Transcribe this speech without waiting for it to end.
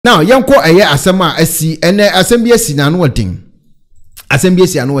now yanko eye asema asi ene assembly asi na no odin assembly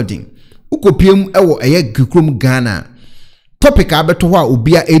asi na odin ukopiem ewo eye gikrom Ghana topic abeto ho a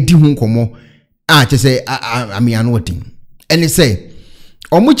obia edi hu nkomo a chese amia no odin ene say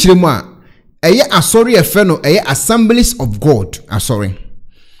omu kiremu a eye asori efe no eye assemblies of God asori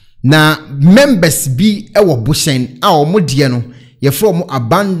na members bi ewo bushen a omu de no ye from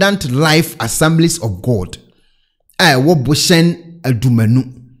abundant life assemblies of God a ewo bushen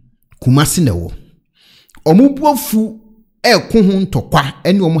adumanu kumasi na wo omubuafu eko hu ntokwa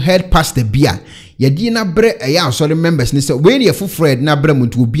ene omu head pastor bia yedi na bre eya asori members ni se we ne fufred na bre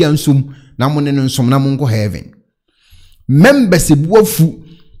muntu obi ansum na mo ne nsom na mo nko heaven members buafu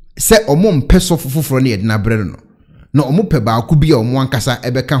se omu mpeso fufuro ne yedi na bre no na omu pe ba ku bia omu ankasa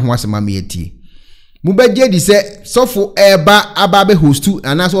ebeka ho asema me etie mu beje di se sofo eba ababe hostu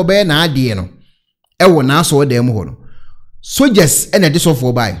anaso obe na ade no ewo na aso dem ho no soldiers ene de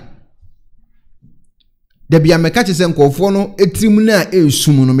sofo bai da bia meka che se nkofo no etrim na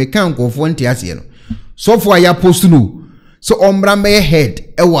esum no meka nkofo nte ase no sofo aya post no so ombra me head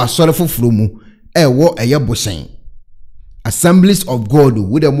ewo asore foforo mu ewo eye bosen assemblies of God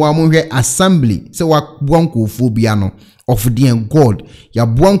with them hwe assembly se wa boankofo bia no of the God ya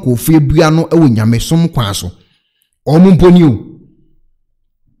boankofo bia no ewo nyamesom kwan so omumponi o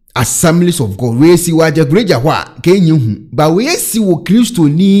assemblies of God we see waje greja hwa kenyi hu ba we see wo Kristo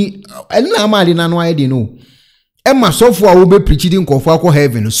ni ena amade na no ayede no e ma sofo a wo be preach din nkofo akọ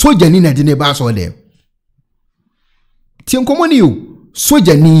heaven soja ni na de ne ba so dem ti nkomoni o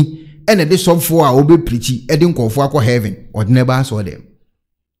soja ni ena de sofo a wo be preach e din nkofo akọ heaven o de ne ba so dem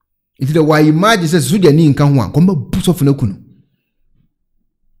iti de why imagine say soja ni nka ho a komba bu sofo na kunu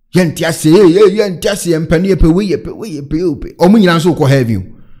yenti ase empani epe we omu nyina so ko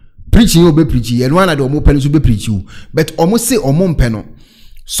heaven preaching obe preaching and one of the omo pen so be preach you but omo say omo mpe no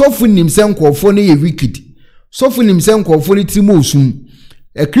sofu nim se nkofo ne ye wicked sofu nim se nkofo ne timo osum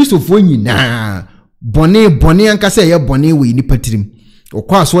e Christopher nyina bone ankasa ye bone we ni patirim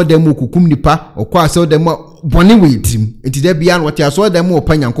okwa so dem okukum nipa okwa so dem bone we tirim enti da bia no wote aso dem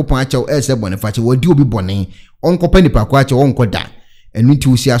opa nyankopon achew e se bone fache wodi obi bone onkopa nipa kwa achew onkoda enu ti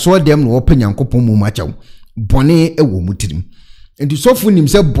usi aso dem no opa nyankopon mu achew bone e wo mutirim enti sofu nim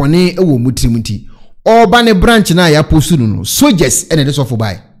se bone e wo mutirim nti oba ne branch na ya postu no soldiers ene de sofu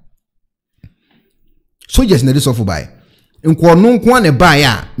bai soldiers ne de sofu bai nko no nko ne bai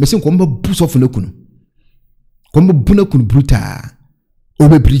a mesi nko mba bu sofu na kunu ko mba bu na kunu brutal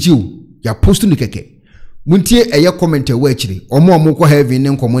obe preachiu ya postu ni keke muntie eye comment e wa akire omo ko heaven ne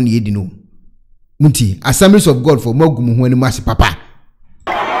nkomo ne yedi no muntie assemblies of God for magum ho ani masi papa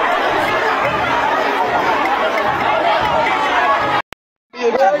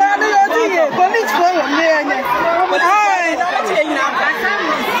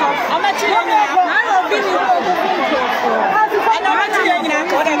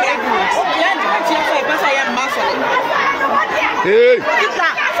Hey.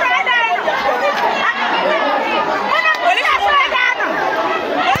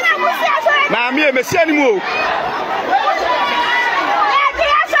 Na mi e mesi animu o.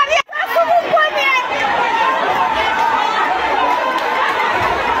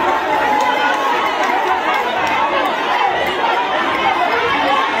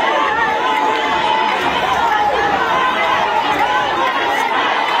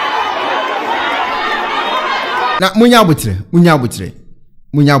 na munya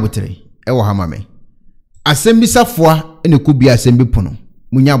butre ewo ha mame asembi safoa ene kubia asembi pono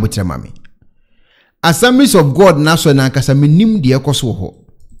munya butre mame assemblies of God na so na nkasa menim de ekoso ho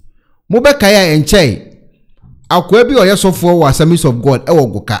mo be kaya enchei akwa bi oyesofo wo assemblies of God ewo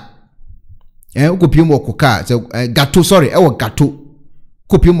goka ukopiem okoka gato sorry ewo gato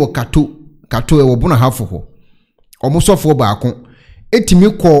kopiem kato ewo bono hafo ho omosofo baako etimi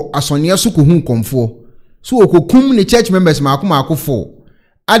ko asonye so ko hu komfo so okokum ne church members maako fo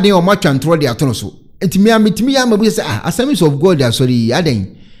aden o matwa ntro de atono so etimi ametimi ya mabu se assemblies of God asori aden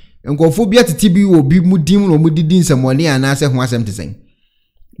nkofo bia titibi obi mudim no mudidi nsamone ana se ho asem tesen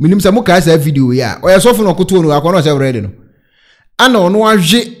minim se mo ka sa video ya oyesofo no koto no akono se ready no ana ono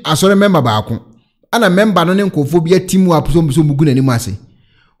ahwe asori member baako ana member no ne nkofo bia timu apuso so mugu nani mase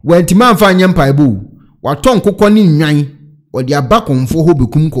wantima amfa nyempa ebu waton kokko ni nwan odi abakonfo ho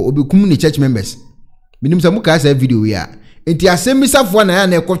obekum ne church members minim se mo ka sa video ya enti asembisafo na ya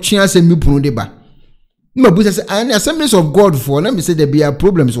na ekotwe asemi punu de ba mmabu se assemblies of God for na me say there be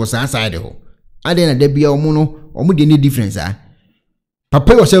problems was outside ho ade na there be omo no omo de ni difference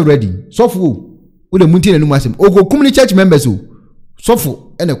papa was ready sofo wo de munti na numu asem okokum ni church members o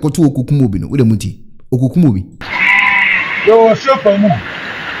sofo ene koto okokum obi no wo de munti okokum obi yo shepa mu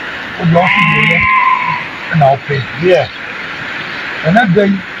you also do it and I'll pay. Yeah. And that day,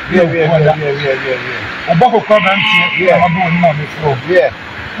 yeah. Obako Coban, yeah, I'm going on the floor. Yeah.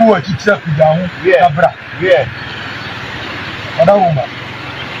 Who are teachers down? Yeah. Yeah. Other woman.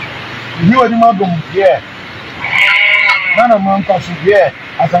 You are the madam. Yeah. None of my cousin. Yeah.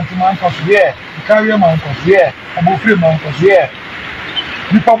 As anti-man cousin. Yeah. Carrier man cousin. Yeah. About 3 months. Yeah.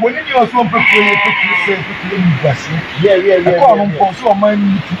 The public is also prepared to say to the Yeah. I call him for so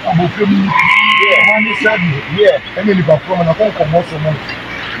many about 3 minutes. Yeah. Man is sad. Yeah. And then the performance of all commercial money.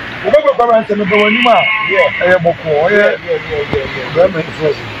 Obako Coban said, "No one ma." Yeah. Boko. Yeah. Government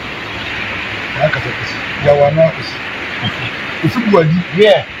force. Yawana is. If you go,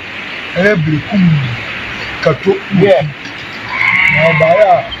 Yeah. Every kato. Yeah. Now,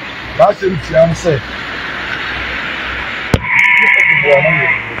 Baya, that's it. I'm saying.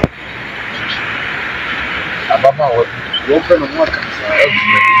 Ababa open on what comes out.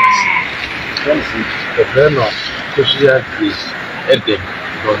 The plan of social grace, Edem,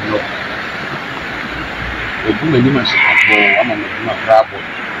 don't know. The woman you must have for one of my trouble.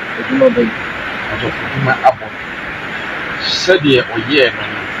 The woman of my apple. Said ye or ye,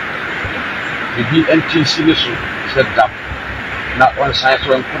 the be empty sinister, said that. Not one side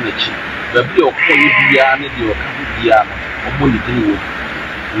from connection. The be of Polybiana, the Capidiana, or Money.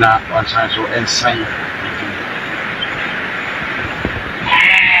 Not one side so and sign.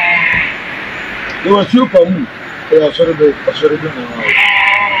 There was you for me. They are sort of no,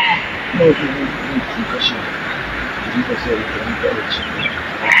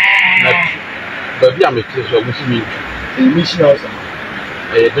 but I'm a case of me. A mission house.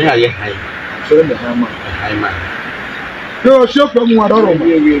 Then I high. So the hammer. High man. There was you from one.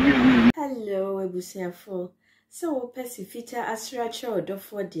 Hello, Ebusiafo. So, Pesifita Asracha or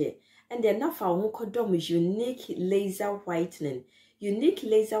Dofode, and then now for Uncle unique laser whitening. Unique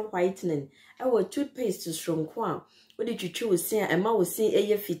laser whitening. Our toothpaste to strong qua. What did you choose? Say, and ma was saying a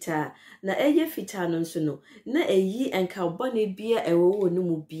year fita. Na a year fita non sono. Na a ye and carbonate beer a wo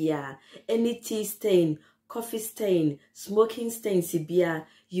no beer. Any tea stain, coffee stain, smoking stain, beer.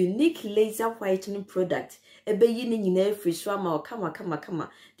 Unique laser whitening product. Ebe yini nyina free swama or kama.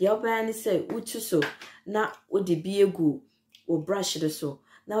 The other say, uchu so. Na o de be egu o brush the so.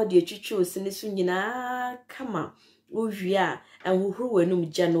 Now the chuchu sinisu nyina kama. Uvia and who were num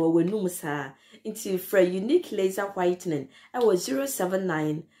general were num sa into for unique laser whitening. I was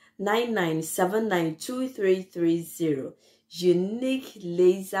 07999792330. Unique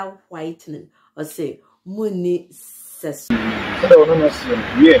laser whitening or say money says.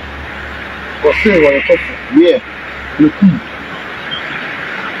 Yeah. Or say what a coffee. Yeah. Look.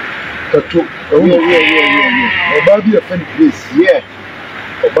 Yeah. About the offend place. Yeah.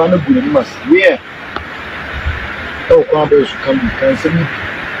 Obana Bulimas. Yeah. Oh, Father, can be cancelled.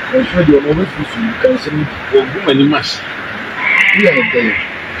 I'm sure you're always cancelled. Or woman must. We are a day.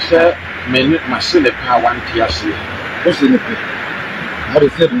 Sir, men must sell a power 1 TRC. What's in the pay? I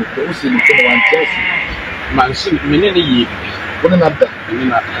said, what's in the 1 TRC? Man, many years. What another?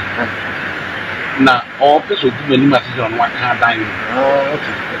 Now, all people do many masses on one car dining. Oh,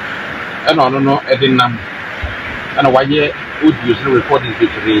 okay. And I don't know, Eddie Nam. And why ye would use the recording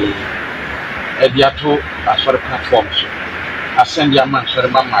victory. Ediato as for platforms. I send your man, sorry,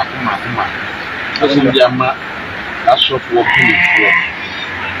 Mamma. I send your man as for working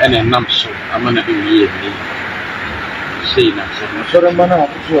and a numb so I'm gonna be here. Say that, sorry, man,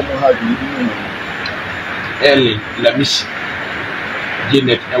 Ellen, let me see.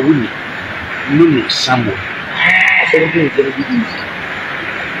 Janet, a woman, Nunu Samuel,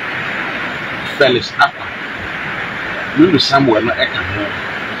 Felix Appa, Nunu Samuel, no echo.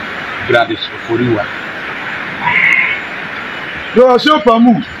 Gradis for you. You are so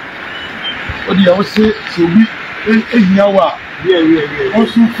move. What do you say? So we in Yawa. Yeah.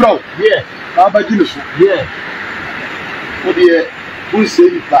 Also, Frau. Yeah. Abajinus. Yeah. What do you who say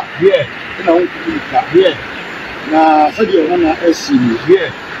that? Yeah. Yeah. Now, said you want to see me. Yeah.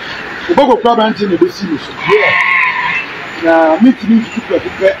 The Bogo Province in the business. Yeah. Now, meet me to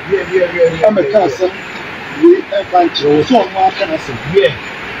prepare. Yeah. I'm a cousin. We are bunch. So, what can I say? Yeah.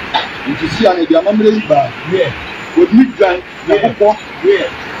 If you see an idea, yeah, with me drank, yeah,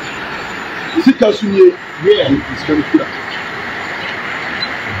 is it Kasuye? Yeah, it's very good.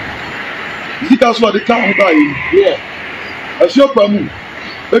 Is it Kasua the car by? Yeah, a shop move.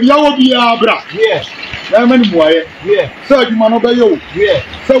 But you will be a bra, yeah, there are many more, yeah, so you man obey you, yeah,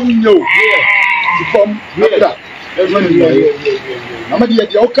 so we know, yeah, to come, yeah, everybody, yeah. I'm at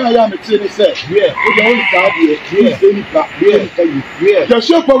the okay, I'm at the say, yeah, yeah, the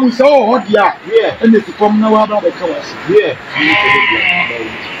shop was so hot, yeah, and it's from now about the colors, yeah,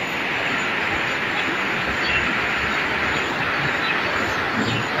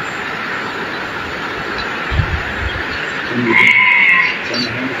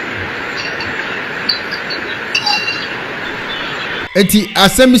 enti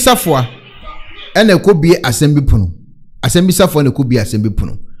assembly safo ene ko bie assembly pono assembly safo ne ko bie assembly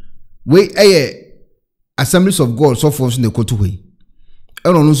pono we assemblies of God so for ne ko to we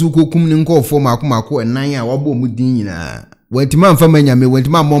eno no so ko kum ne nko fo mako enan a wabo mu din nyina wantima amfa manyame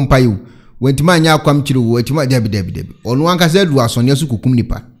wantima mompayo wantima anya akwam kire wo wantima dabi ono anka se du asone so kokum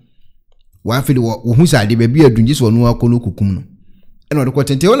nipa wa fili wo hu sade be bia dunji so ono akono kokum no eno de ko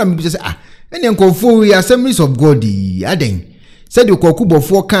tente wona me bi se ene nko fo we assemblies of God aden said you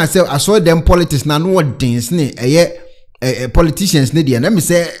kokubofo kan say aso dem politics na no dins ne politicians ne dia na me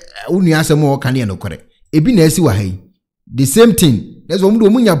say unu asem o kan ne no kore ebi na asi wa hai the same thing that's why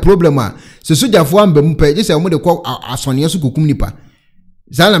mu nya problem a se sojafo amba mu pe je say mu de ko asone so kokum nipa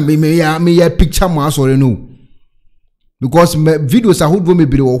zala me ya picture mo asore no because me videos ahodwo me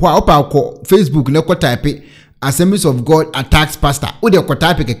bire wo ho a opa ko Facebook ne ko type Assemblies of God attacks pastor o de ko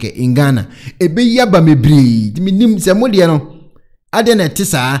type keke in Ghana ebe yaba me bire mi nim se mo de no ade na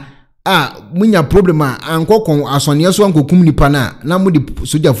tisa munya problem a ankokon asone so ankokum nipa na mu di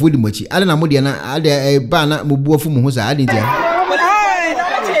sojafo di machi ade na mu de na ade ba na mobuafo mu ho sa ade dia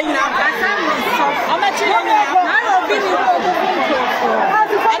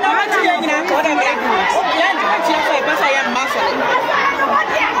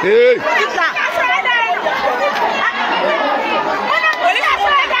Hey.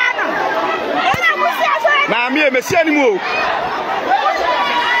 Na mi e mesi animu.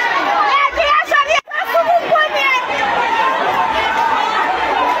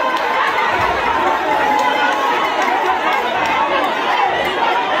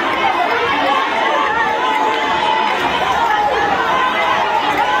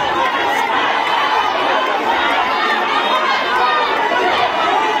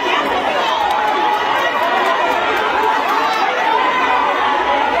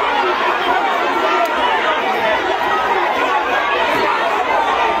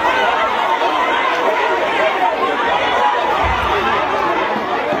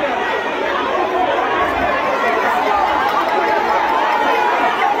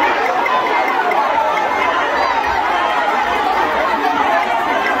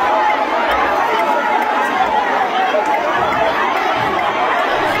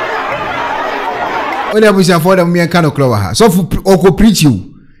 When I was for them, me kind of clover. So for oko preach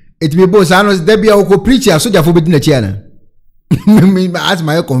you, it may both. I know there be a oko preach ya so just for between the channel. Me ask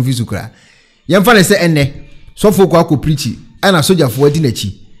my confused kra. Yam fa say enne. So for oko preach, and a soldier for between the chi.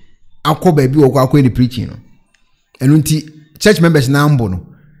 Akọ baby oko any preaching no. Enu nti church members na ambo no.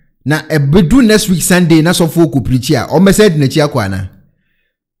 Na ebedu next week Sunday na so for oko preach ya. O me said na chi akwa na.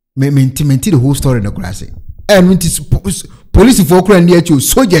 Me the whole story na kra say. Enu nti police for kra ndi achu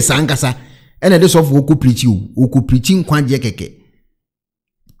soldiers ankasa. And this of woko preach you, woko preaching kwanje keke.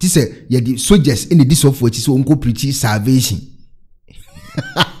 This ye the soldiers in the this of which is woko preaching salvation.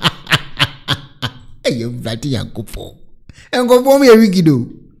 Hey, you bloody yanko for. And go for me a wiki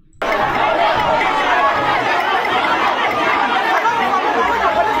do.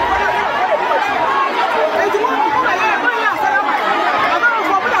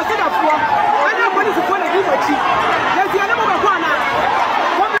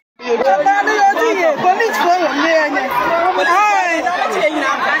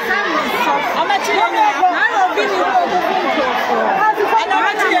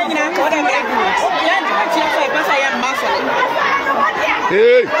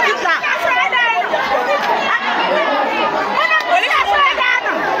 Hey.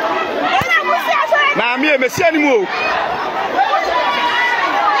 Na mi e mesi animu.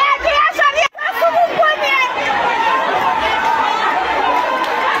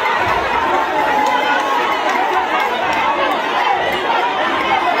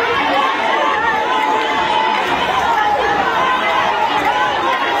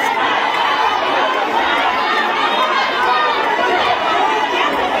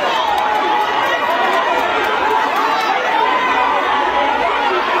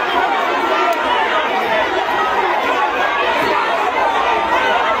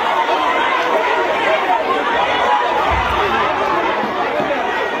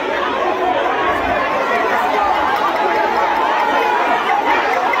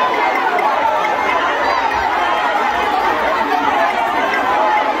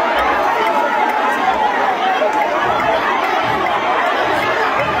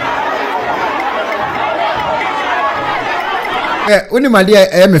 When my dear,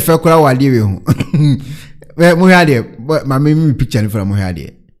 I am a fair crowd, I dear you. Mohade, my mimi picture from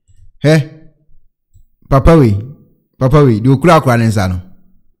Mohade. Hey, Papa, we do crack running son.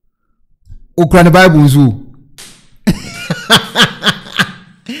 Ukran the Bible zoo.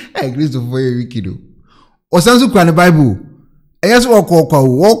 I agree to for a wicked. Or some cran the Bible. Yes, walk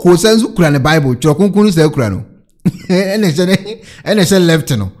sense kura the Bible. Chokunkunu say kura no. And say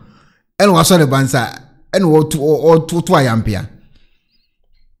left no. And was on the bansa. And what to ayampia.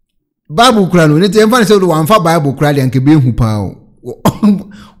 Bible kura no. Nti emfa say do amfa Bible kura de anke be hu pa.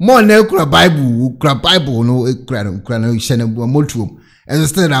 More na kura Bible no kura no shene motuom. And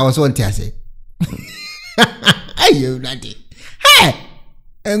still I was on tia say. Ayo nati. Hey!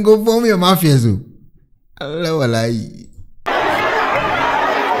 And go for me a mafia so. Allah walai.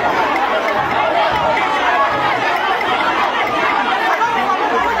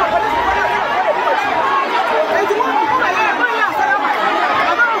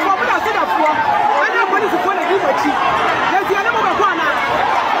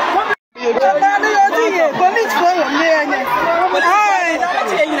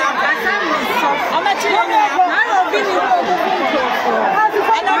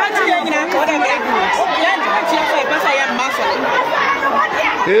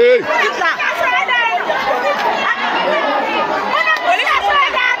 Hey.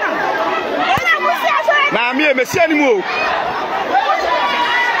 Na mi e mesi animu o.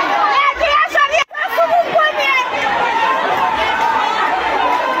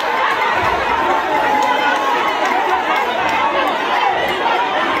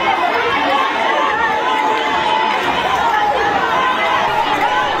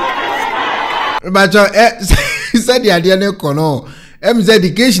 But said the idea ne kono.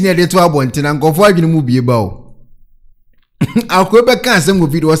 Education e dey to abonte na nkofo adwene mu bie ba o. Akobe kan asem go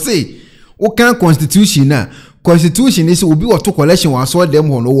video say o kan constitution na constitution is obi woto collection wa so dem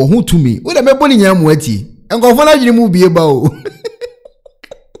ho no wo hu tumi. O de mebo ni nyam ati. Nkofo na adwene mu bie ba o.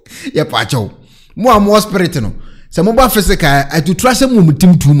 Ye pa cho. Mo am spirit no. Se mo ba physical I to trust mu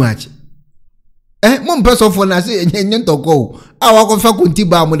mutim too much. Mo mpeso for na say enye ntoko. Awa ko fa konti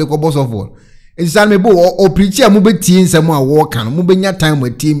ba mo de ko boss of all. Insan me bo o preacher mo betie nsem a wo kan mo benya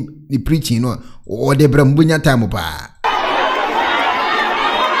time team ni preaching no o de bra mo benya time pa.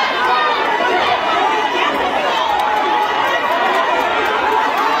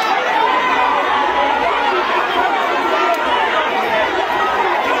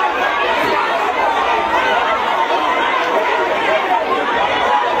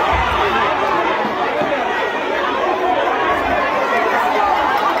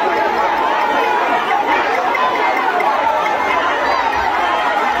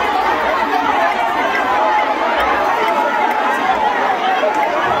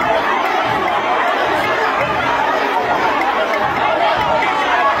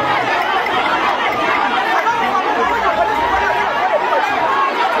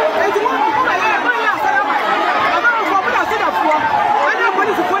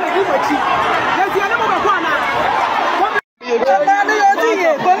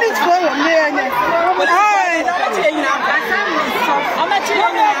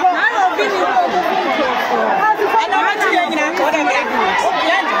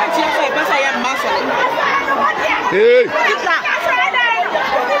 Hey.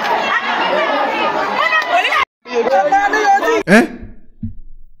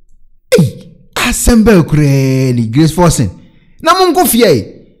 Assemble kreni Grace Forsen. Na mon ko fie.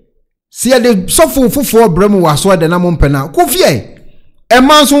 Si ya de sofo fofo bremu waso de na mon pena. Ko fie. E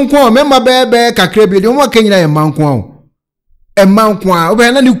man so nko me ma bebe kakra bi de mo kanyina e man nko. E man nko a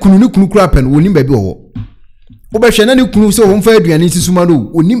obe na ni kunu kura pen woni ba bi wo. Obe hwe na ni kunu se wo mfa aduane sisuma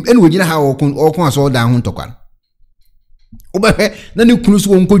no onim ene wogina ha okon aso da ho ntokwa. Obe na ni kunu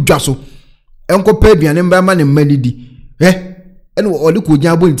so nko dwa so. Enko pa aduane mba ma ne manidi. Ene wo de ko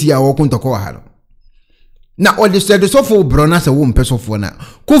gyan bonti ya okon ntokwa ha no. Na all the said so for brona se wo mpeso fo na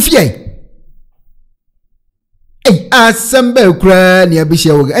ko fie assemble kra ni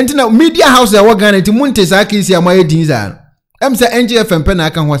abihia wo enti na media house ya wo Ghana enti munte sa kisi amaye dinza em se NGFM pe na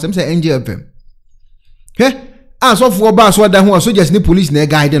aka ho asem se NGFM so for ba so da ho soldiers ni police na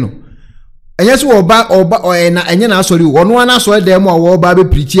guide no enye so oba na enye na asori wono na so da mu a wo ba be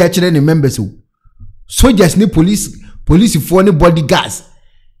preach a kire ni members o soldiers ni police for ni bodyguards.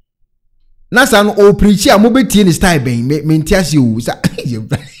 Nasa no o preach a mo betie ni style ben me ntiase o sa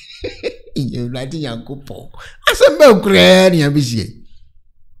you writing yankopo assemble kra ni abisie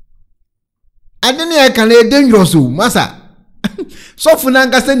adeni e kan e dangerous o masa so funa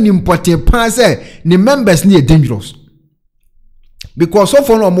ngasa ni importe pa say ni members ni e dangerous because so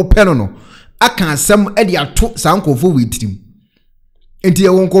for no mo peno no aka asem e de ato sankofo we trim enti e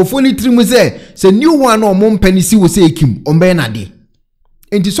wonkofo ni trim say new one no mo mpani si wo say ekim ombe na de.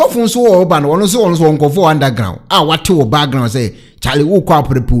 Enti sofun so oba no wono so nkofo underground wate wo background say Charlie wo kwa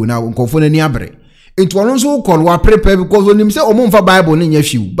prepu na nkofo na ni abre enti wono so ko wa prepare because onim say omomfa bible ne nya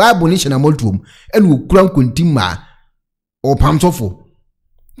fiu bible ne hye na motuom ene okura nkontim ma or pamsofo.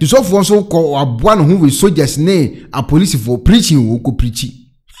 The soft one so called one who with soldiers nay a police for preaching who could preach.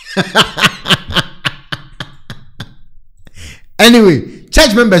 Anyway,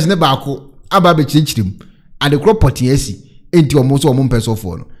 church members never call Ababe changed him and the crop potty into almost a month or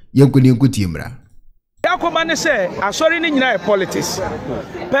phone. Young good timber. Yakomane say, I sorry in politics.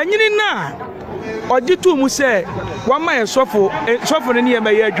 Penny na or did two say, one man suffer in near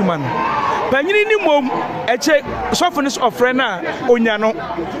my edgeman. Penny ni mom, a check softness of Rena Onyano,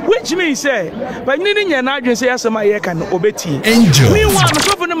 which means say, Penny and I say, as my can obey. Angel. Meanwhile,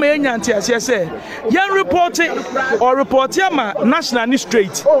 soften my auntie, say, young reporter or reporter, national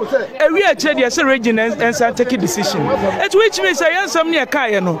straight. A real check as a region and take a decision. At which means I am some near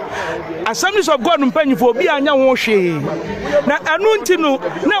Kayano. Assemblies of God and penny for be a young washy. Now, I know to know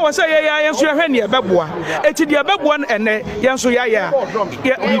now I say I answer your hand, Babua. It's the above one and Yanso Yaya.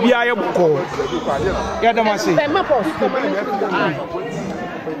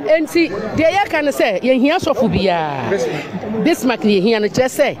 And see, they can say, you so phobia. Bismarck here and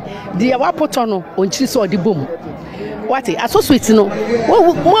just say, the Awapotono on Chiso the boom. What I so sweet no.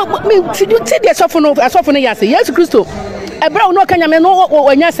 What me to do? Take the soften yes, yes, Christo. A brown no can you know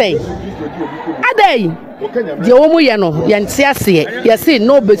when you say. A day. The Omuyano, Yansiasi, you see,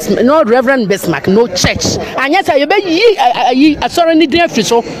 no Reverend Bismarck, no church. And yet I bet ye a sorry dear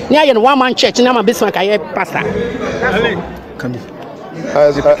official, near a one man church, and I'm a Bismarck, I pastor.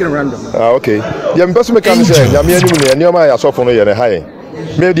 Okay. The ambassador can say, Yamian, and your my sophomore and a high.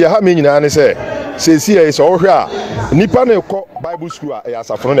 Maybe I have meaning and say, says here is all here. Nippon Bible school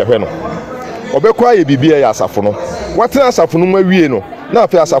as a friend of Heno. Obekwa bibi ya asafono watena asafono ma wie no na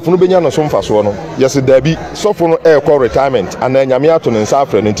afi asafono benya no so mfaso no yes dabi sofono call retirement and nyame ato ne nsa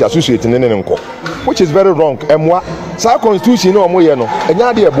afre no nti associate ne nko which is very wrong emwa sa constitution no omoye no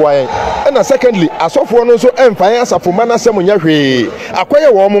enya de eboa yen and secondly asofo no so emfa yen asafo ma na sem nya hwe akoye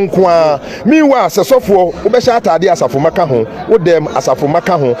wo mo nko a miwa asafo wo be sha atade asafo maka ho wo dem asafo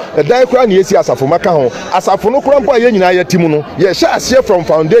maka ho dan kura na yesi asafo maka ho asafo no kura mpo aye nyina ya timu no ye sha asie from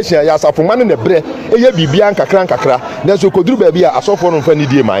foundation ya asafo ma ne bre eye bibia nkakra na so koduru ba bia asofo no mfa ni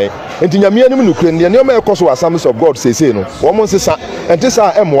die man enti nyame anim no kure ne ma ekoso assemblies of God sese no wo mo nsesa enti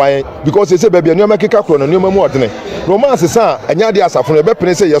sa emwan because sese ba bia ne ma keka kro no ne ma mu odene no ma sesa anya de asafo no be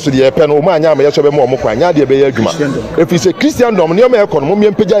pene se yeso de ye pe no ma anya ma yeso be mo kwa anya de be ye adwuma efi se Christendom ne ma ekono mo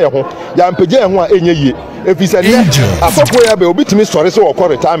miempagya ye ho ya mpagya ye ho a enye yie efi se ne asofo ya be obitimi sore se wo call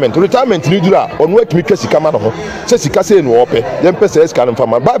retirement ni dura onu atimi twa sika ma no ho se sika se no ope ye mpe se sika no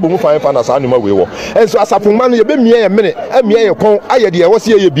fama Bible mu fa na sa anuma we wo enso asafo ma no ye be mie ye mene amie ye kon aye de ye wo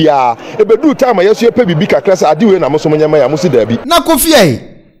se ye bia ebedu time yeso ye pe bibi kakra sa ade we na mo so nyama ya mo si da bi na kofi ai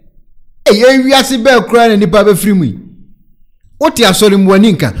e wiase be kura na nipa be free mu oti asori mu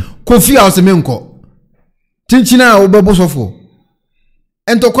ani nka kofi a ose menko tinchina wo bebo sofo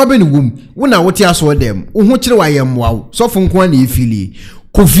entokwa be ni wum wo na woti aso dem wo ho kire wa yemwa wo sofo nko na efili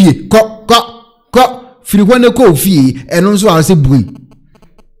kofi ko firi hwane ko fie eno nso a se bui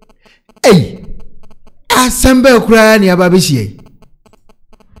asembe kura ni ababehie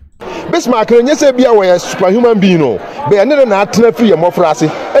Bismarck nye se bia we superhuman being no be ene na atena fi ye mofrase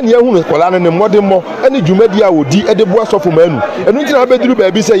ene ehunu kola ne modemo ene dwumadi a wodi ede bo asofo manu enu ntina beduru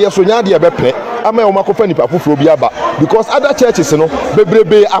ba bi se yeso nya de bepre ama o makofa nipa foforo bi aba because other churches no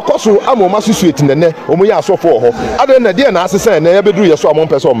bebrebe akoso ama o masusueti nene o mo ya asofo ho ade na de na asese na ye beduru yeso amon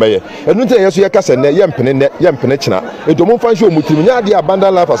pese o meye enu ntina yeso ye kase ne ye mpene kina edomo fanhye o mutim nya de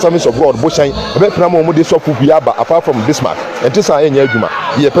abandon life assemblies of God bo shan bepra ma o mo de sofo bi aba apart from Bismarck entisa enya adwuma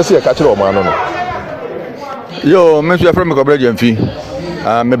ye pese ye ka Yo, me so from Cobra Jamfi.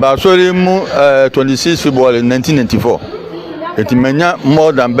 Me ba sorry mu 26 February 1994. It menya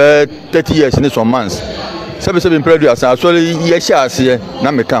more than 30 years in some months. Sabe been proud as sorry yesha ase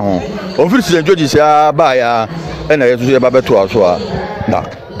na me ka ho. Office St. George sia ba ya e na yeso ba beto aso a.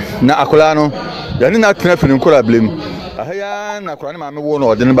 Na akola no ya ni na tena fini nkola blem. Ahaya na akola ne ma me wo no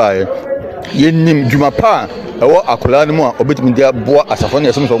ode ne ba ye. Yenim dwuma pa ewo akola ne mu a obetimi dia boa asafo ne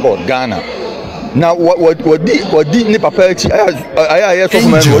yeso so God Ghana. Now wadi ni papa echi aya so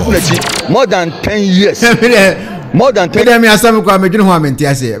kuma wadi na chi more than 10 years more than 10 me asam kwa medwene ho amenti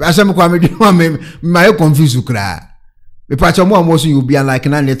ase asam kwa medwene ho ma confuse kra me pacho mo so you be like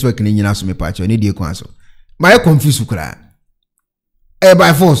na network ni nyina so me pacho ni die kwa so ma confuse kra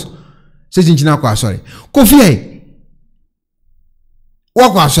by force se jinchina kwa sorry kofi ai wa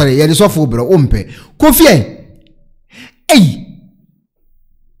kwa sorry ye de so fo bro ompe kofi ai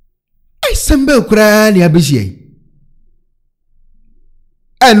sembe kura ni abehie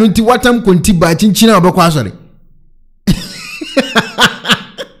enu nti watam konti ba chinchina obekwa asore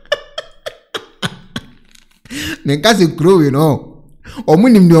Menkase kuro we no.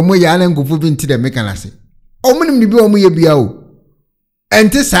 Omunim de omo ya na nkofo bi nti de mekanase. Omunim de bi omo ye bia o.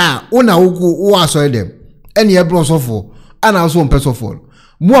 Ente sa una wo aso dem. Ene ye bro sofo. Ana so mpesofo.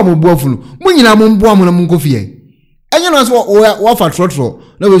 Mu amobuafo no. Mu nyina mo mboa mo na mo nkofie. Enye no so wo fa trotro,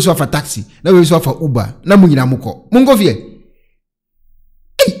 na we so fa taxi, na we so fa Uber, na mu nyina mo ko. Mo nkofie.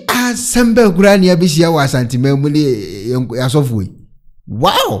 Sembe gurani abisia wa santima mu ne asofo.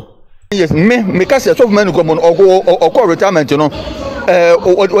 Wow. Yes, me ka se asofo manu ko mo okọ retirement no.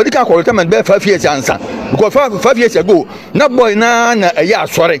 Odi ka ko retirement be 5 years answer. Because 5 years ago, na boy na eya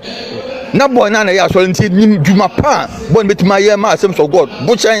asore. Na boy na eya asore nti nim dwuma pa, boy betuma ye ma asem so God.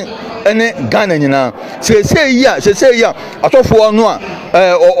 Bo chen ene Ghana nyina. Se ya asofo no a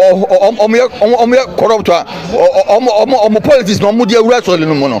omo corrupt omo politics no mo dia wura so le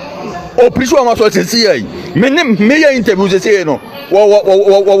no mo no. O priso ama so se yi. Me ya interview se no.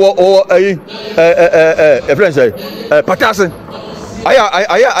 Friends patase.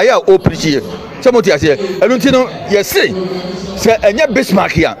 Aya o priso. Somoti ase enu nti no ye se enye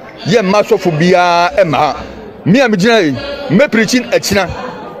Bismarck ya ye masofo bia ema me am gina me preaching achina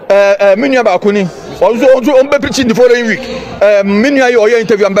menu ba ko ni onzo on be preaching the following week menu ayo ye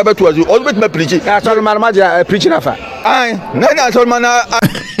interview am be to azu onzo bet me preaching sorry man ma preaching afa ai na sorry man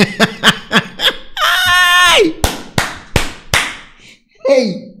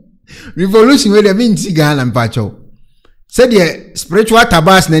hey revolution we dey mean ti Ghana mpacho. Said the spiritual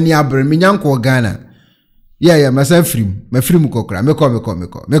tabas na ni abre me nyanko Ghana. Yeah, myself free. Me free mu kokra. Me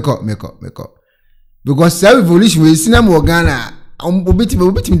ko. Because self evolution we sinam wo Ghana,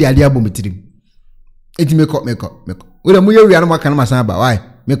 obitimi de ade abom tirim. Eti me ko. We dem ye wi anu maka na masan ba. Why?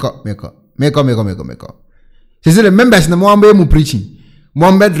 Me ko. Say the members na mo amba mu preaching. Mo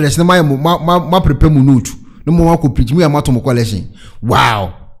amba dress na ma prepare mu note. No mo ko preach me amato mo collection.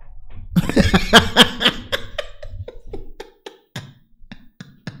 Wow.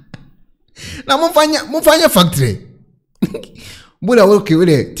 Na mufanya factory. Bula woke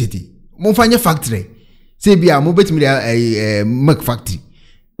we titi. Mufanya factory. Say bia mo betimi dey make factory.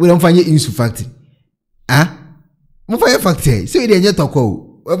 We don't find insu factory. Mufanya factory. Say dey nye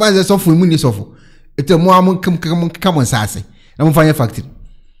toko. We ba say sofo mu ni sofo. Ete mo am come sase. Na mufanya factory.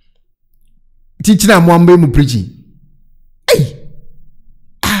 Titi na mo ambe mu preaching. Hey.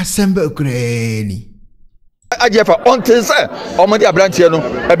 Assemble kreni. Ajefa until say omodi abrantie no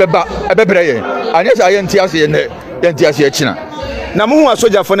ebebere ye anya say ye ntia se ne ye ntia se china na mo hu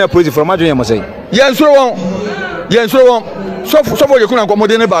asoja fo na police from adwen mo say ye nsoro won so ye kuna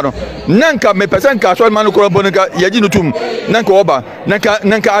nkomode ne ba no nanka me person ka so man ko bo nka ye ji no tum nanka oba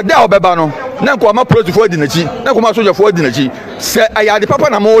nanka ada obeba no nanka o ma police fo di nachi nanka ma soja fo di nachi se ayade papa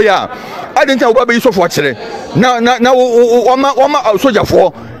na mo ya adenta oba be so fo kire na o ma soja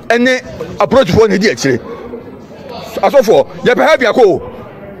fo ene approach fo ne di akire asofo ye pe heaven akọ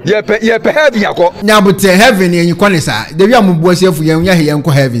ye pe heaven akọ nya but heaven yen kwa ne sa de wi ambo asefu yen nya he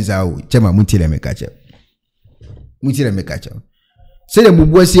nko heaven za o chema mutire mekache se de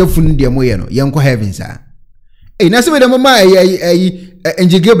mubu asefu ne de mo ye no yen nko heaven za na se de mama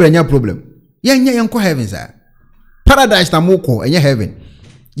enjige nya problem yen nya yen nko heaven za paradise na moko enye heaven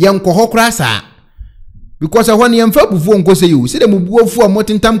yen nko hokra sa because when yen fa bufu nko se you se de mubu afu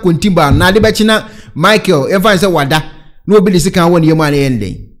amotentam kontimba na de be china Michael, if I say wada, nobody is can one year money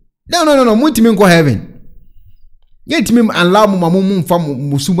ending. No, mutimi nko heaven. Yet me allow mum from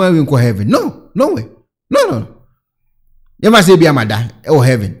Musuma nko heaven. No way. No. You must say be amada or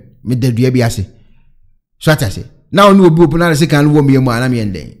heaven. Me de do be ase. So I say. Now no be open na say can wo me na me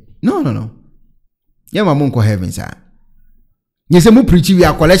ending. No. You mum nko heaven sir. You say mu preach we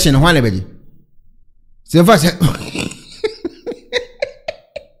a collection ho na beji. Say fa say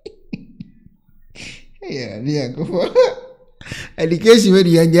yeah, go for education we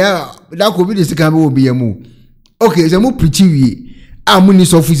dey that could be the second will be mu. Okay, so mu preach we amuni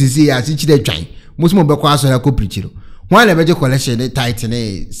so fu sisi ya si chide twan. Most mo be kwa so ya ko preach ro. One na beje collection ne tight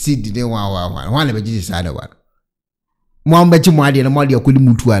ne seed ne wa. One na beje side wa. Mo am beje mo ade na mo ade akodi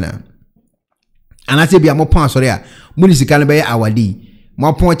mutu ana. Ana se bia mo pon asore a mo ni sika na be awadi.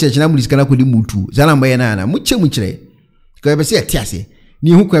 Mo pon church na mo ni sika na akodi mutu. Zana mba ye na ana. Mo chire. Ko be se atiase.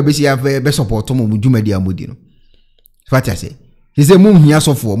 Ni hu kwa besi ya be support mo dwumadi amodi no fati ase se mu hia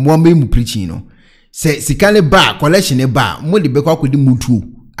sofo mo am mu preaching no se sikane ba collection ne ba mo de be kwa kodi mutu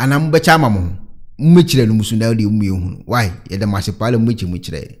ana mo be cha ma mo mmechire no musu na de mu ehunu why ye de mase pale mu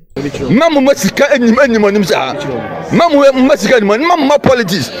chire mamu masika enyim sa mamu masika enyim mamu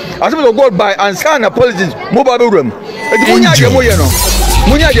politics as we go by and sign politics mo ba be rum e di mo nya ge mo ye no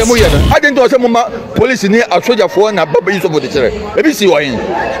Munya de muye no. Ade nto se mama police ni asoja fo na baba yi so bode kire. Ebi si oyin.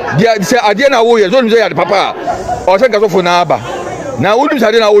 Dia se ade na wo ye so nze ya de papa. O se gaso fo na aba. Na wo dum se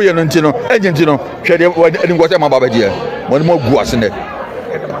ade na wo ye no nti no, agent no hwe de ngo se ma baba die. Mo mo gu ase ne.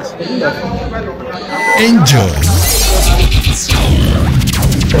 Angel.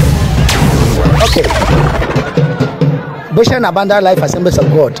 Okay. Bushan Abandoned Life Assemblies of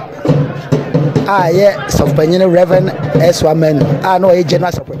God. Yeah, Sofpenny Reverend S1 no a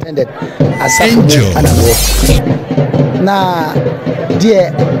general superintendent Angel. Now,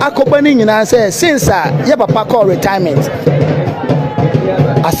 dear, Akobani, and say since your papa call retirement.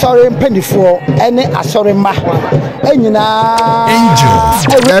 Sorry, penny for any sorry ma. Angel.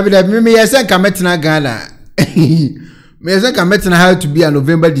 Me yes, I come to Ghana. Me yes, I come to how to be a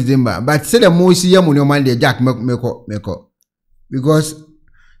November, December. But say the most year money Monday, Jack meko. Because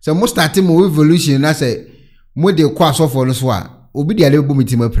so most starting my evolution. I say more the cross off on the swat. Obi the little boom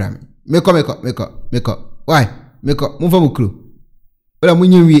team pram. Meko. Why? Meko. Move from crew. Well,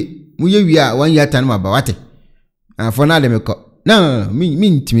 we are 1 year time about what? And for now, meko. No, me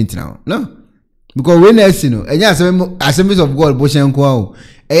intimate now. No. Because when I see no, and assemblies of God, Boshan Kwao,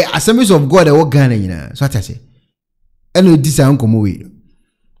 assemblies of God, I walk Ghana, you know. So what I say. And this is uncle Moe.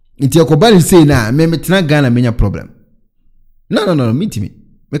 It's your Kobani say now, maybe it's not Ghana, many problem. No, meet me.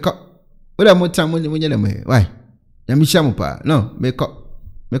 Make up. What am I time when you're me? Why? Yamishamupa. No, make up.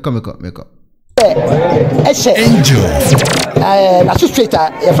 Angel. Associate,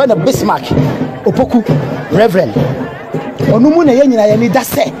 a friend of Bismarck, Opoku, Reverend. Onumune yenina yemi da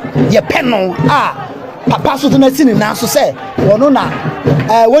se ye penon papa so to na sini na so se wono na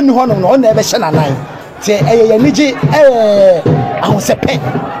wonu hono no na ebe hye na nan te ye nigi ahosepe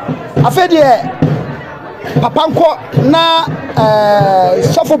afede papa nko na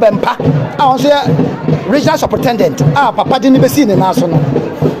sofo bempa ahon so regional superintendent papa de ni be sini na so no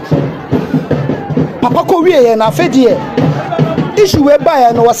papa ko wie ye na afede issue we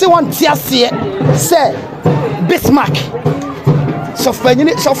buy no wase won tiase se Bismarck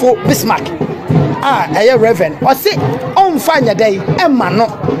Sofpenny Sofo Bismarck Reverend or say on fine day Emma no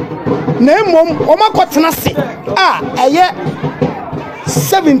mom o makotena se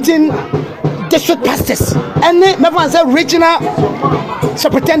 17 district pastors and never say regional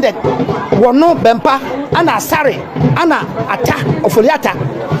superintendent wono bempa ana sare ana ata ofoliata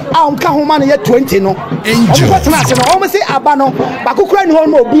ka ho man ye 20 no Angel. Almost say abano bakukura ni ho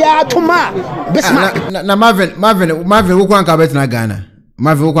no bia toma Bismarck na Marvin wo kwan ka betina Ghana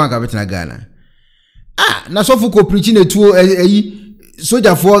na so fuko preaching e tuo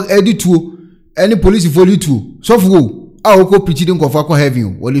soldier for edi tuo any police for di tuo so fuko wo ko preaching nko fa ko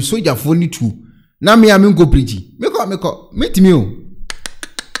heaven wo le soldier for ni tuo na me am nko preaching meko metimi o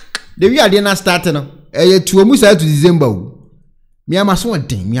the we are na start no tuo mu sa to December o me am so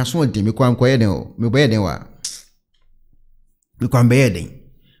den me kwan ko ye den o me boye den wa me kwan be ye den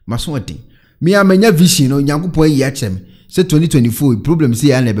maso den me amanya vision no nyankopon yi a chem say 2024 problem say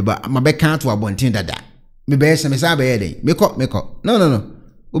ya na beba mabe kan to abonten dada me be se me sa be ye den meko no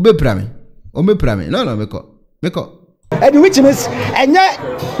obe pra me no meko and which means enya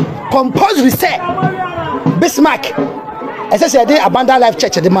compulsory say Bismarck say dey Abandoned Life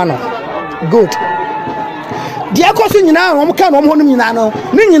Church the man good dia ko so nyina no ka no ho no nyina no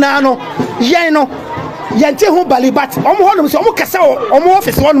ni nyina no yen no yente ho balibat ho no so kasa o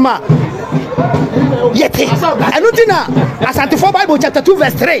office one ma yete anutina Asante 4 Bible chapter 2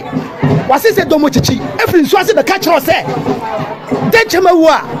 verse 3 wasi se domo chichi every so ase the catch us say denchema wo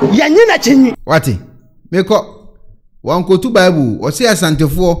a yanyi na chinyi wati meko wan ko tu Bible o se Asante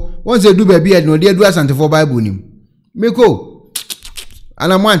 4 won se du ba bia no de du Asante 4 Bible nim meko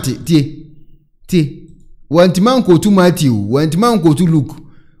anamwanti tie wantiman ko tu Matthew wantiman ko tu Luke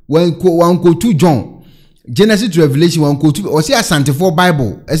wan ko tu John Genesis to Revelation wan ko tu o se Asante 4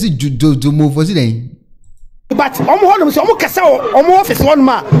 Bible ese do mo for si den but ho no so kasa o office one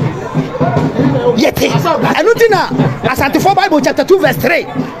ma yete anutina Asante 4 Bible chapter 2 verse 3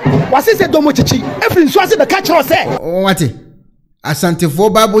 wasi se domo chichi every so ase the catch us say wati Asante 4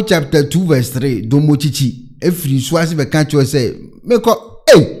 Bible chapter 2 verse 3 domo chichi every so ase the catch us say meko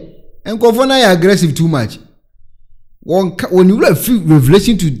enko na ya aggressive too much when you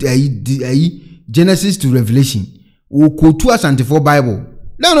revelation to Genesis to Revelation o ko to Asante 4 Bible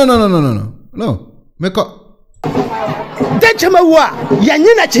no meko denchema wo a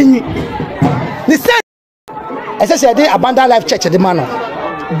yanyi na chinyi ni say dey Abandoned Life Church the man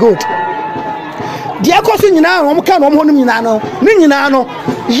good dia ko so nyina no ka no ho no nyina no ni nyina no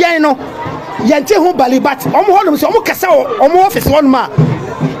yen no yente ho balibat ho no so kasa o office one ma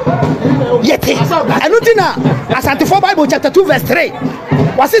yete enutina Asante 4 Bible chapter 2 verse 3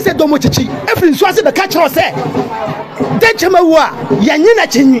 wase se domo chichi every nso ase be ka kiro se denchema wu a yenye na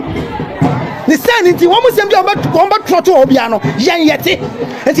chinyi ni sani nti wo musem bi omba troto obia no yen yete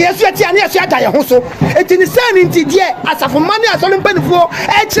enti yesu ati ane yesu ada ye ho so enti ni sani nti die asafo mane asole mpanifo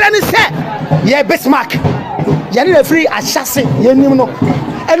e kire ni se ye Bismarck ye ni free ashase ye nim no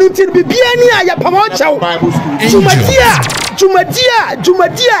enu nti bibia ni a ye pamo chew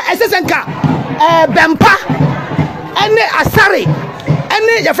jumadia esesenka bempa ene asare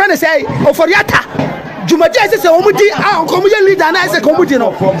ene your friend say oforiata jumadia say omudi komuye leader na say komudi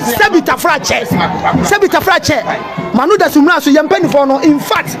no sebita frache manu da sumra so yempani for no in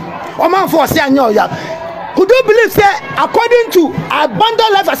fact o man for say anya oya could you believe say according to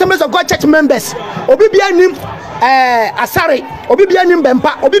Abundant Life Assemblies of God church members obi bia nim asare obi bia nim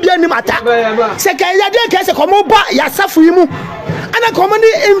bempa obi bia nim ata se ka ya de ka se komo ba ya safu yi mu ana komoni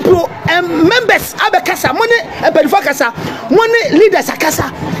impro members abekasa money ebelifo kasa money leaders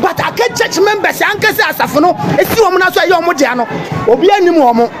akasa but aka church members ankasa asafo no esi wo na so aye omo dia no obi anim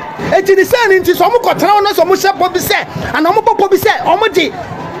omo eti ni say nti so omo kotra no so omo shepo bi se ana omo popo bi se omo di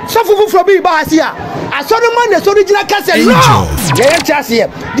so fufu bi ba hasia asoro man the original kasa no ye chase ye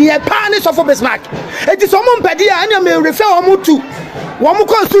the pan is of Bismarck eti so omo mpedi a na me refer omo to omo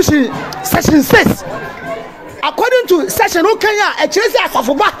constitution section 6 according to section okanya e kire se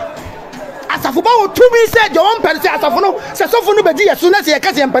asafoba wo to me say the one person asafo no se sofo no bedi yeso na se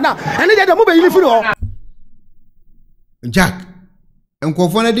yakase empana ene de mo be yimi firi ho Jack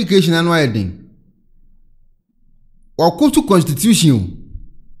enkofo na education anu ayedin wakotu constitution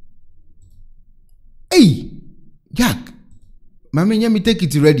hey Jack mama nya me take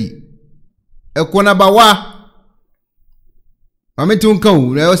it ready ekona bawa mama tun kan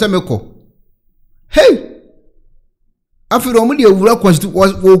wo na se meko hey after omo de ewura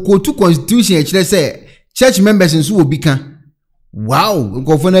constitution e kire say church members nso obi kan wow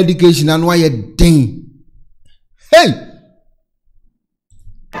nkofo na education anu ayedin hey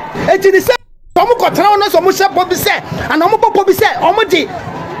eti say omo kotra no so mo shepo bi say ana omo popo bi say omo di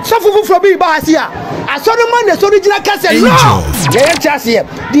so fufu bi ba hasia asoro man the original kasa no ye chase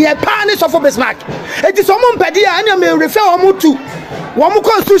the pan is of Bismarck eti so omo mpedi a na me refer omo to omo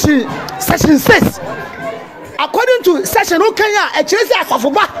constitution section 6 according to section okanya e kire se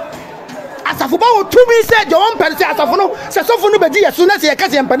asafoba wo to me say the one person asafo no se sofo no bedi yeso na se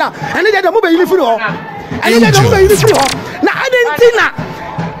yakase empana ene de mo be yili firi ho na adentina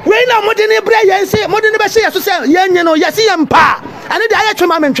we na mo de ne bra yense mo de ne be hye yeso se yenye no yesi yempa ene de aye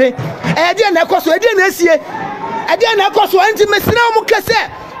twema mentwe e de na ekoso e de na esie e de na ekoso anti mesina mo kese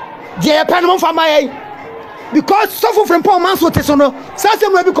je pan mo fama ye because suffer from poor man's what is no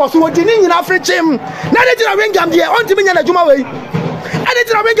sasem we because we di ni nyina frechim na de tira wengam de onti menya na djuma we ade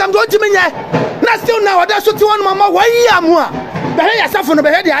tira wengam de onti menya na still now oda so ti won mama wan ya mu a be he yasafo no be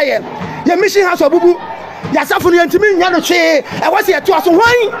he de aye ye mission house obubu yasafo no yentimi nya no hwe e wase eto aso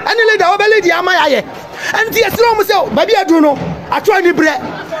wan ane leader obele di ama aye anti yesro mo se ba bi adu no ato ani bre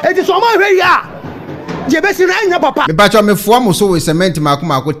enti so ma hwe ya je be si na nya papa me ba cho me fo mo so we cement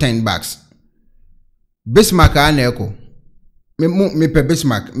mako 10 bags Bismarck ana eko me pe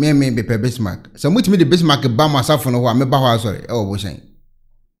Bismarck me pe Bismarck so mutimi de Bismarck ba mo asafo no ho a me ba ho asore e wo bo hyen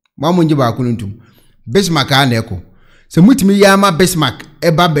ma mo nji ba ko ntum Bismarck ana eko so mutimi ya ma Bismarck e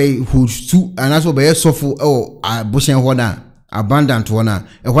ba be hostu anaso be sofo e wo bo hyen ho na abundant ho na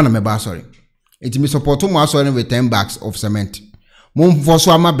e ho na me ba asore etimi support mo asore with 10 bags of cement mo mfo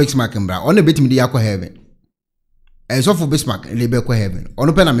so ama Bismarck mbra ona betimi de yakọ heaven e sofo Bismarck le be ko heaven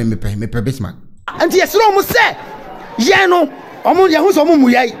ono pe na me pe Bismarck and yes no mo say ye no omo ye hu so mo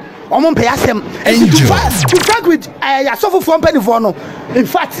muyai omo pe asem to talk with ya sofo from penny for no in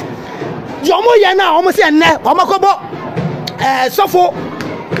fact the omo ye na omo say ne omo ko bo sofo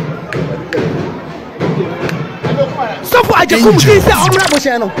ajekum ki say omo na bo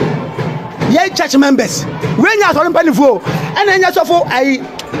she no ye church members we nya so penny for and nya sofo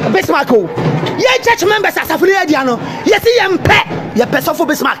Bismarck ye church members asafuni ye dia no ye see ye mpe ye pe sofo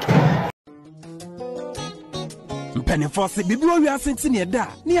Bismarck Penifose bibiro wi asenti ne da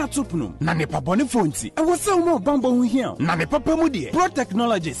ne atopno na ne pabone fonti e wo se wo bambo hu hia na ne papa mu de Pro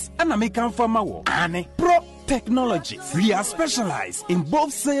Technologies ana me kan fama wo ane Pro Technologies. We are specialized in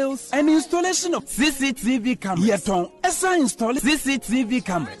both sales and installation of CCTV cameras. Yeton esa install CCTV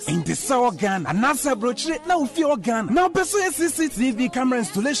cameras in the Sour Ghana and NASA brochure now fear Ghana. Now pursue CCTV camera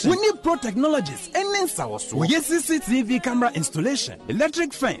installation. We need Pro Technologies and in South. We get CCTV camera installation,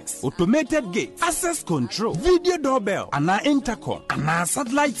 electric fence, automated gate, access control, video doorbell, and our intercom, and our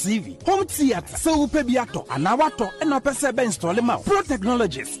satellite TV, home theater, so upebiato, and our water, and our pesebe install them out. Pro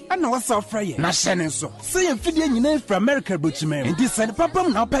Technologies, and our software. Na shenenso. Say a video you name for America brochure. In this side, papa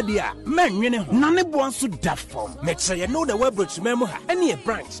now pedia. Man, you know, none wants to that form. Make sure you know the web brochure any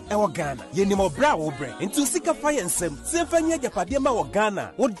branch, our Ghana. You need more brow brain into Sika Fire and Sem. Symphony Japadema or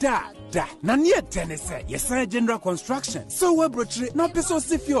Ghana. What da. Nanya Tennessee, yes, general construction. So web brochure, no peso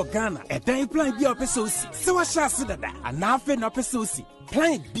si for Ghana. A time plan be a peso. So I shall see that. And now for no peso.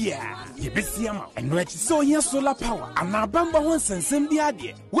 Plant beer, Yebisiama, and which so here solar power, and our bamba once and send the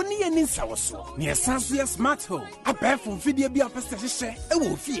idea. When you need Sawaso, near Sansuya Smart Home, a pair from Fidia Bia Pestashe, a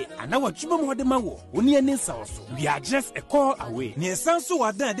wolf here, and our Chubamo de Mawo, when you need Sawaso. We are just a call away, near Sansu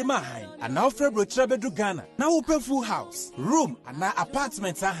Ada de Mahai, and now February Trabedu Ghana, now open full house, room, and now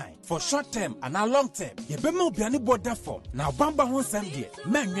apartments are high. For short term and now long term, Yebemo Biani border form, now Bamba once and dear,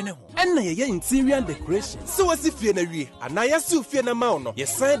 man, you know, and your interior decoration. So as if you're and I assume fear a mount.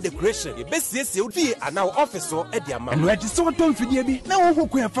 Yes, sir, decoration. The best yes, you'll be and now officer at the amount. And where the sort of video be now who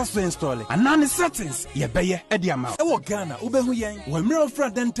can first install it. And none settings, ye bay at the amount. Our Ghana, Ubehuyan, when Mirror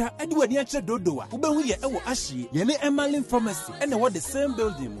Fradenta, Edward Yacha Dodoa, Ubehuya, our Ashi, Yene Emalin Pharmacy, and what the same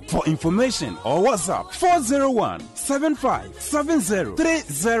building. For information or WhatsApp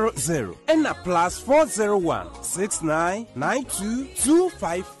 401-7570-300 and a plus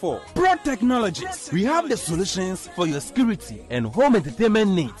 401-6992-254. Pro Technologies. We have the solutions for your security and home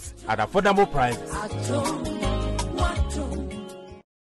entertainment needs at affordable prices.